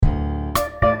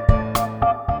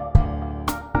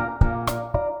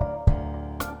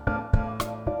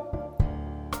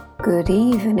Good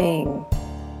evening,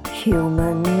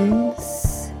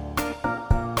 humans.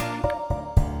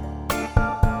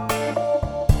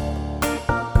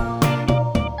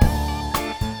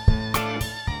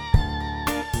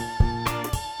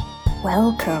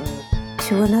 Welcome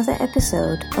to another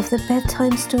episode of the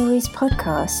Bedtime Stories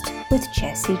podcast with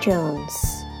Jessie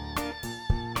Jones.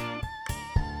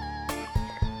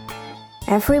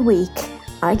 Every week,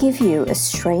 I give you a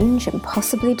strange and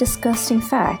possibly disgusting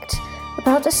fact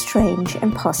about a strange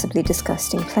and possibly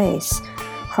disgusting place,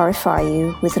 horrify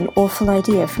you with an awful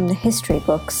idea from the history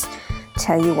books,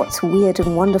 tell you what's weird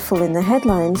and wonderful in the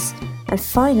headlines, and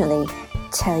finally,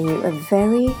 tell you a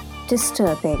very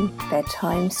disturbing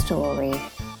bedtime story.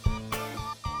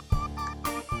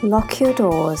 Lock your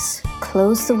doors,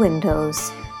 close the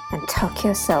windows, and tuck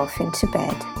yourself into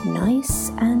bed nice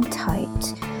and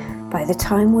tight. By the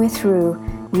time we're through,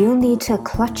 you'll need to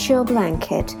clutch your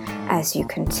blanket as you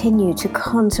continue to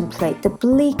contemplate the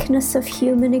bleakness of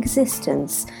human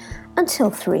existence until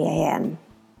 3 a.m.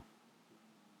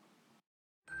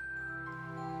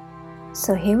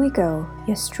 So here we go,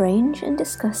 your strange and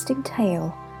disgusting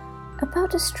tale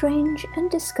about a strange and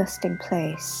disgusting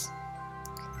place.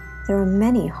 There are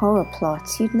many horror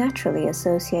plots you'd naturally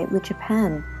associate with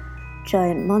Japan.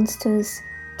 Giant monsters,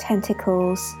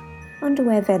 tentacles,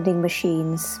 underwear vending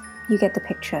machines, you get the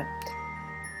picture.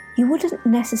 You wouldn't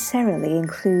necessarily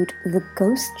include the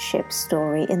ghost ship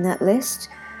story in that list,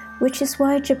 which is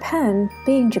why Japan,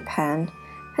 being Japan,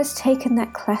 has taken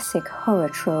that classic horror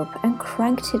trope and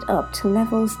cranked it up to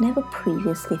levels never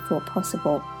previously thought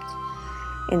possible.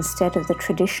 Instead of the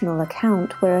traditional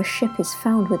account where a ship is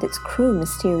found with its crew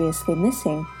mysteriously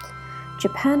missing,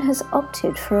 Japan has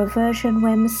opted for a version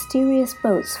where mysterious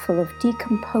boats full of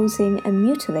decomposing and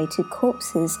mutilated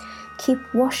corpses keep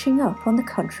washing up on the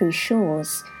country's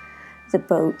shores. The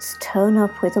boats turn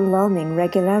up with alarming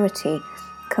regularity,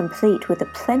 complete with a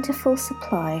plentiful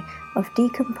supply of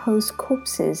decomposed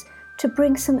corpses to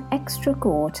bring some extra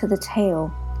gore to the tale.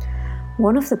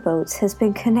 One of the boats has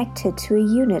been connected to a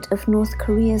unit of North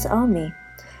Korea's army,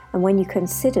 and when you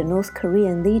consider North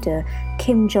Korean leader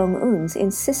Kim Jong-un's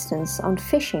insistence on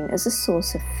fishing as a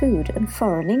source of food and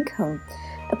foreign income,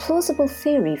 a plausible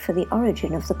theory for the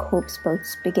origin of the corpse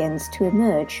boats begins to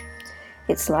emerge.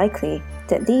 It's likely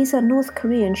that these are North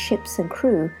Korean ships and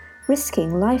crew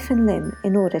risking life and limb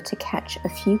in order to catch a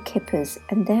few kippers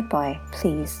and thereby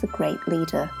please the great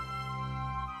leader.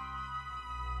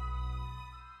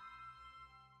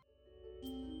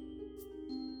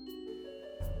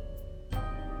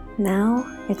 Now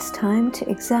it's time to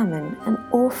examine an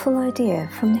awful idea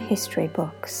from the history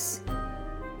books.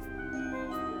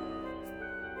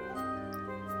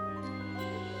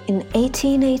 In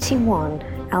 1881,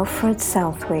 Alfred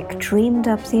Southwick dreamed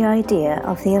up the idea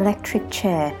of the electric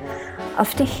chair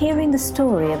after hearing the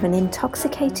story of an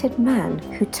intoxicated man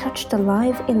who touched a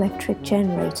live electric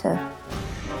generator.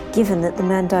 Given that the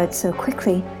man died so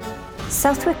quickly,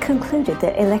 Southwick concluded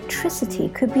that electricity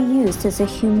could be used as a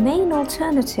humane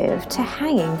alternative to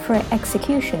hanging for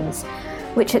executions,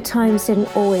 which at times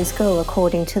didn't always go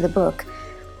according to the book,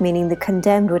 meaning the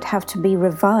condemned would have to be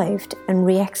revived and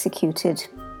re-executed.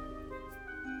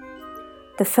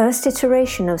 The first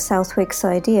iteration of Southwick's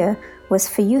idea was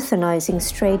for euthanizing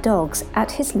stray dogs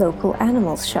at his local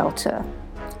animal shelter.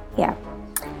 Yeah,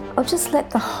 I'll just let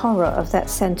the horror of that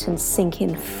sentence sink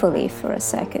in fully for a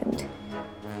second.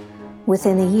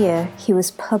 Within a year, he was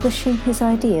publishing his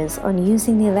ideas on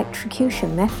using the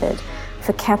electrocution method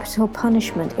for capital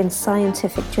punishment in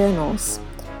scientific journals.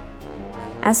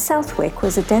 As Southwick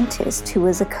was a dentist who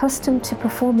was accustomed to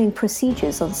performing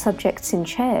procedures on subjects in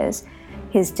chairs,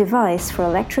 his device for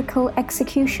electrical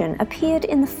execution appeared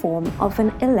in the form of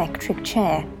an electric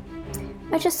chair.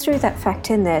 I just threw that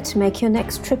fact in there to make your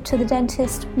next trip to the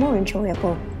dentist more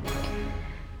enjoyable.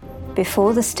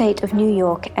 Before the state of New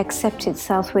York accepted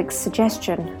Southwick's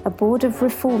suggestion, a board of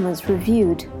reformers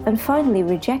reviewed and finally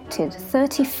rejected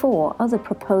 34 other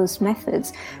proposed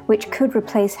methods which could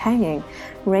replace hanging,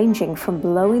 ranging from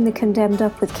blowing the condemned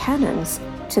up with cannons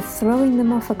to throwing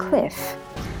them off a cliff.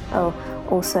 Oh,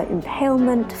 also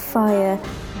impalement, fire,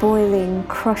 boiling,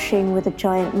 crushing with a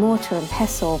giant mortar and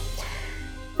pestle.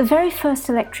 The very first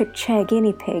electric chair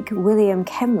guinea pig, William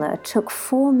Kemmler, took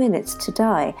 4 minutes to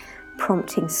die,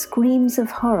 prompting screams of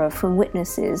horror from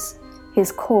witnesses.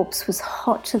 His corpse was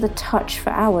hot to the touch for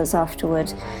hours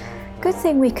afterward. Good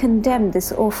thing we condemned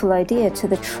this awful idea to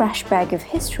the trash bag of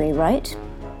history, right?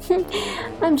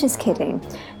 I'm just kidding.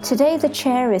 Today the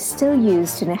chair is still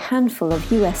used in a handful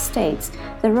of US states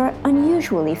that are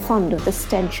unusually fond of the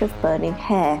stench of burning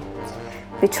hair.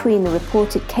 Between the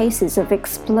reported cases of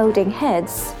exploding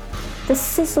heads, the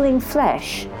sizzling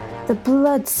flesh, the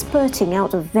blood spurting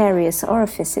out of various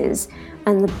orifices,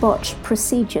 and the botched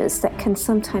procedures that can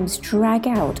sometimes drag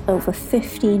out over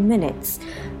 15 minutes,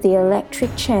 the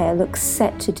electric chair looks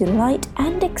set to delight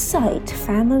and excite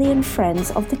family and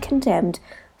friends of the condemned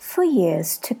for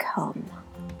years to come.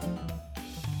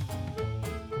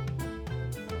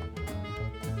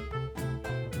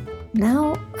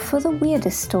 Now, for the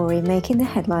weirdest story making the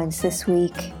headlines this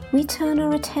week, we turn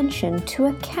our attention to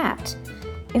a cat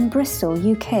in Bristol,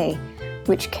 UK,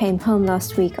 which came home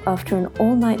last week after an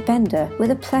all-night bender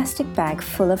with a plastic bag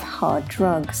full of hard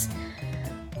drugs.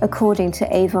 According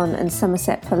to Avon and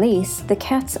Somerset Police, the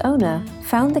cat's owner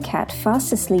found the cat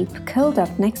fast asleep, curled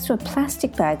up next to a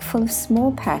plastic bag full of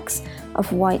small packs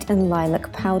of white and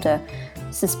lilac powder,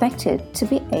 suspected to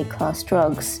be A-class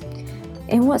drugs.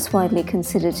 In what's widely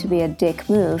considered to be a dick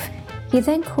move, he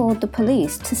then called the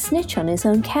police to snitch on his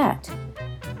own cat.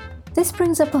 This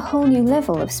brings up a whole new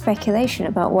level of speculation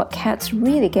about what cats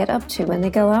really get up to when they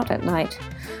go out at night.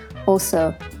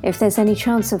 Also, if there's any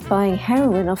chance of buying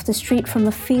heroin off the street from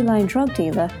a feline drug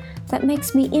dealer, that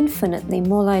makes me infinitely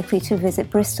more likely to visit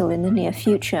Bristol in the near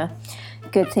future.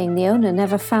 Good thing the owner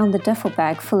never found the duffel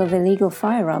bag full of illegal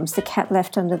firearms the cat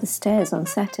left under the stairs on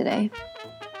Saturday.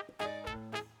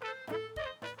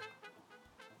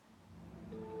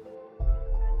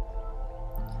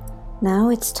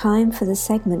 Now it's time for the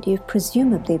segment you've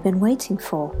presumably been waiting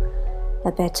for,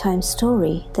 a bedtime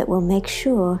story that will make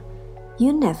sure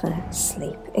you never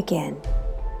sleep again.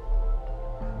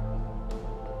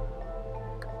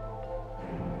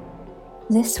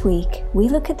 This week, we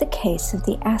look at the case of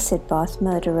the acid bath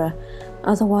murderer,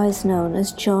 otherwise known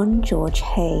as John George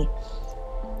Hay.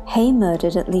 Hay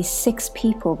murdered at least 6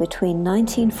 people between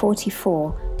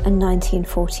 1944 and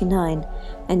 1949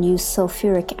 and used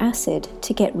sulfuric acid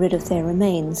to get rid of their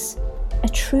remains. A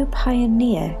true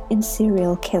pioneer in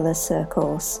serial killer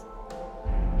circles.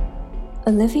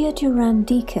 Olivia Durand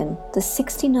Deacon, the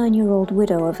 69-year-old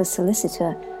widow of a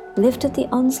solicitor, lived at the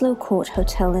Onslow Court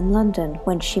Hotel in London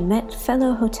when she met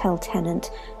fellow hotel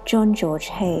tenant John George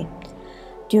Hay.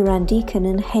 Durand Deacon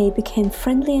and Hay became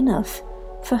friendly enough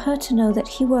for her to know that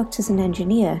he worked as an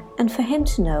engineer and for him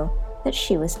to know that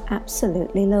she was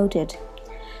absolutely loaded.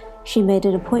 She made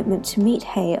an appointment to meet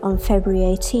Hay on February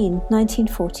 18,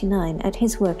 1949 at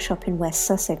his workshop in West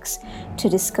Sussex to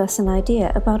discuss an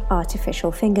idea about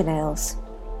artificial fingernails.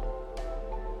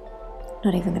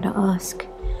 Not even going to ask.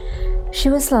 She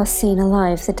was last seen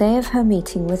alive the day of her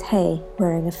meeting with Hay,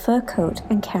 wearing a fur coat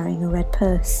and carrying a red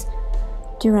purse.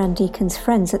 Durand Deacon's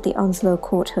friends at the Onslow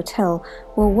Court Hotel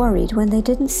were worried when they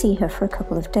didn't see her for a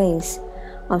couple of days.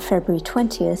 On February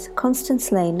 20th,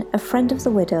 Constance Lane, a friend of the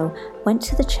widow, went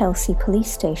to the Chelsea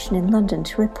police station in London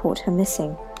to report her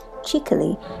missing.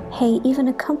 Cheekily, Hay even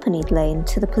accompanied Lane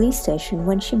to the police station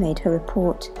when she made her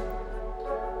report.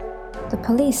 The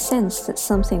police sensed that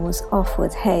something was off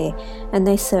with Hay, and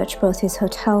they searched both his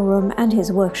hotel room and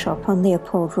his workshop on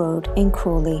Leopold Road in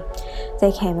Crawley.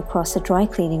 They came across a dry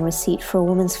cleaning receipt for a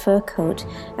woman's fur coat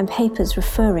and papers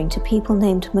referring to people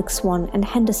named McSwan and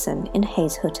Henderson in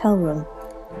Hay's hotel room.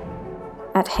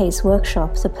 At Hay's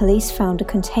workshop, the police found a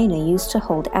container used to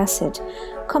hold acid,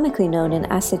 comically known in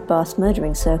acid bath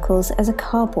murdering circles as a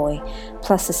carboy,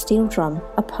 plus a steel drum,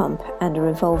 a pump, and a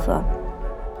revolver.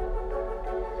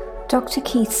 Dr.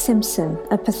 Keith Simpson,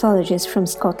 a pathologist from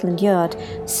Scotland Yard,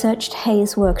 searched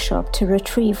Hay's workshop to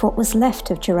retrieve what was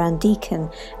left of Durand Deacon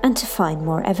and to find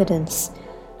more evidence.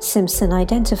 Simpson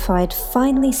identified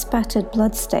finely spattered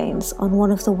bloodstains on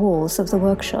one of the walls of the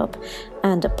workshop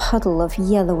and a puddle of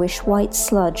yellowish-white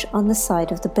sludge on the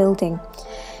side of the building.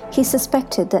 He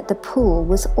suspected that the pool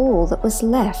was all that was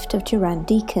left of Durand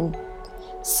Deacon.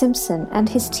 Simpson and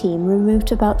his team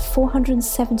removed about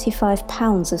 475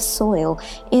 pounds of soil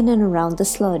in and around the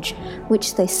sludge,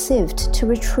 which they sieved to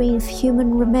retrieve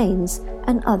human remains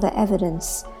and other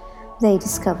evidence. They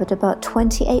discovered about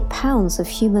 28 pounds of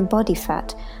human body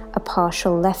fat, a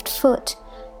partial left foot,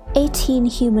 18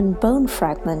 human bone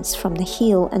fragments from the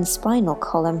heel and spinal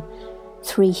column,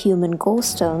 3 human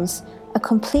gallstones, a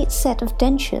complete set of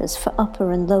dentures for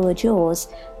upper and lower jaws,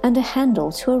 and a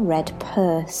handle to a red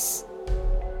purse.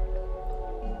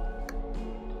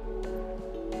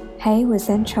 Hay was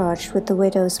then charged with the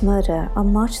widow's murder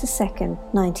on March 2,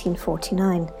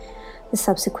 1949. The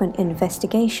subsequent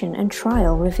investigation and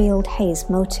trial revealed Hay's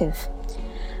motive.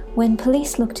 When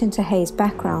police looked into Hay's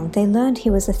background, they learned he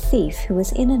was a thief who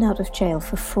was in and out of jail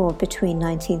for fraud between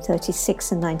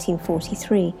 1936 and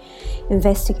 1943.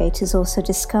 Investigators also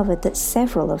discovered that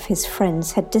several of his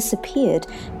friends had disappeared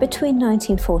between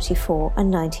 1944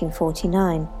 and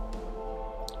 1949.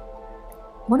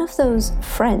 One of those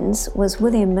friends was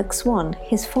William McSwan,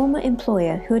 his former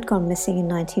employer who had gone missing in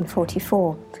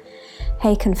 1944.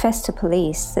 Hay confessed to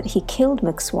police that he killed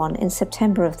McSwan in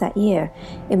September of that year,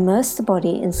 immersed the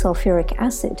body in sulfuric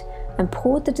acid, and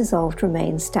poured the dissolved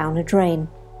remains down a drain.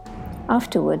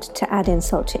 Afterward, to add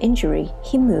insult to injury,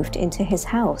 he moved into his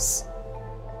house.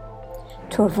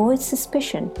 To avoid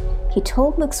suspicion, he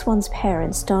told McSwan's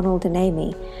parents, Donald and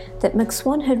Amy, that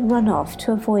McSwan had run off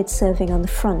to avoid serving on the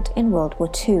front in World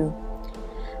War II.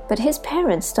 But his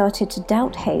parents started to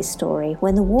doubt Hay's story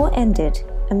when the war ended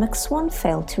and McSwan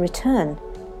failed to return.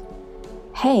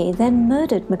 Hay then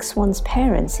murdered McSwan's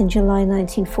parents in July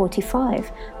 1945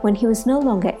 when he was no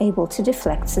longer able to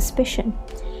deflect suspicion.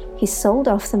 He sold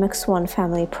off the McSwan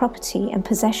family property and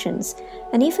possessions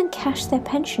and even cashed their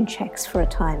pension checks for a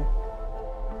time.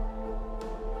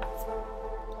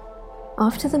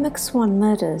 After the McSwan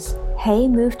murders, Hay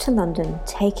moved to London,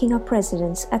 taking up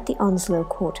residence at the Onslow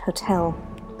Court Hotel.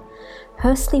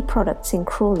 Hursley Products in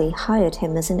Crawley hired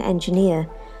him as an engineer.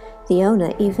 The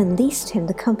owner even leased him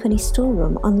the company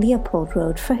storeroom on Leopold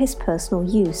Road for his personal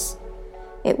use.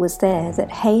 It was there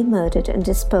that Hay murdered and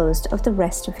disposed of the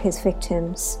rest of his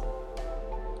victims.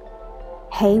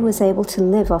 Hay was able to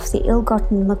live off the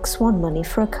ill-gotten McSwan money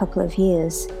for a couple of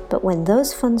years, but when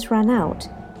those funds ran out,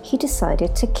 he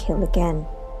decided to kill again.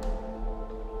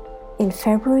 In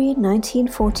February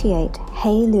 1948,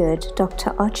 Hay lured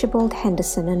Dr. Archibald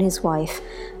Henderson and his wife,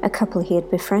 a couple he had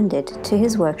befriended, to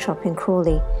his workshop in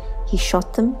Crawley. He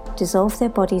shot them, dissolved their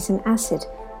bodies in acid,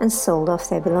 and sold off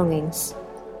their belongings.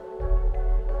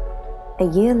 A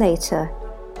year later,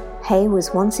 Hay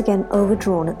was once again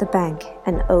overdrawn at the bank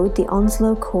and owed the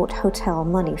Onslow Court Hotel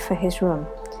money for his room.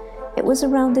 It was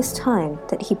around this time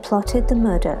that he plotted the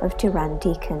murder of Durand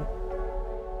Deacon.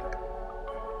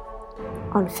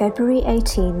 On February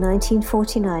 18,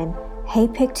 1949, Hay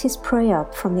picked his prey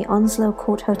up from the Onslow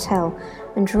Court Hotel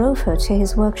and drove her to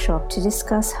his workshop to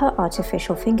discuss her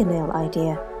artificial fingernail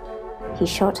idea. He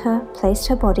shot her, placed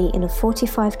her body in a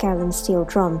 45-gallon steel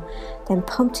drum, then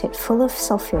pumped it full of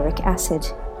sulfuric acid.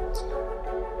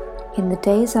 In the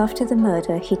days after the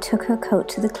murder, he took her coat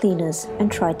to the cleaners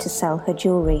and tried to sell her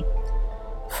jewelry.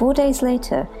 4 days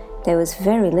later, there was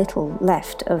very little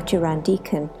left of Durand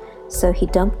Deacon, so he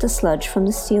dumped the sludge from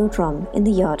the steel drum in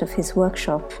the yard of his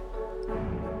workshop.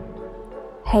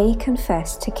 Hay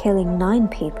confessed to killing 9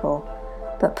 people,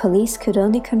 but police could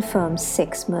only confirm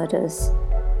 6 murders.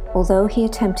 Although he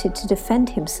attempted to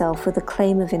defend himself with a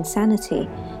claim of insanity,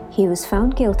 he was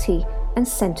found guilty and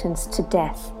sentenced to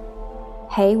death.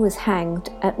 Hay was hanged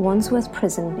at Wandsworth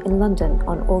Prison in London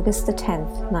on August 10,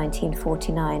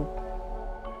 1949.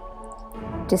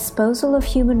 Disposal of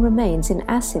human remains in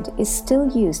acid is still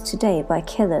used today by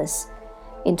killers.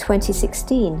 In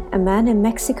 2016, a man in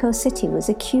Mexico City was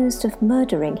accused of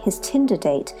murdering his Tinder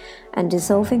date and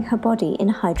dissolving her body in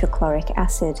hydrochloric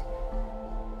acid.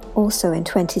 Also in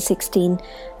 2016,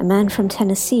 a man from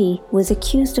Tennessee was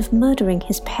accused of murdering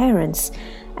his parents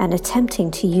and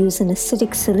attempting to use an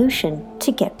acidic solution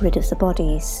to get rid of the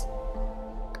bodies.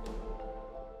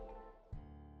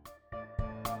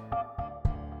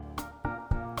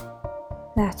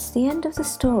 That's the end of the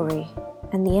story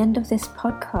and the end of this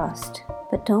podcast.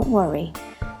 But don't worry,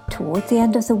 toward the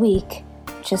end of the week,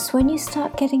 just when you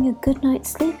start getting a good night's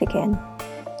sleep again,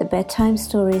 the Bedtime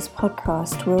Stories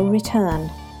podcast will return,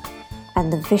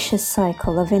 and the vicious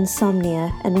cycle of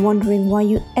insomnia and wondering why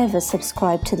you ever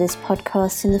subscribed to this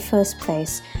podcast in the first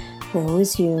place will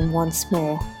resume once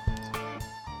more.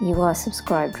 You are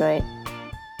subscribed, right?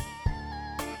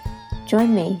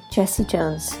 Join me, Jessie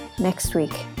Jones, next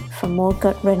week for more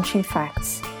gut-wrenching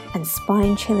facts and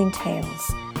spine-chilling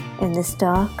tales in this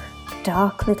dark,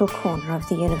 dark little corner of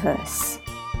the universe.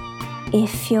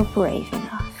 If you're brave enough.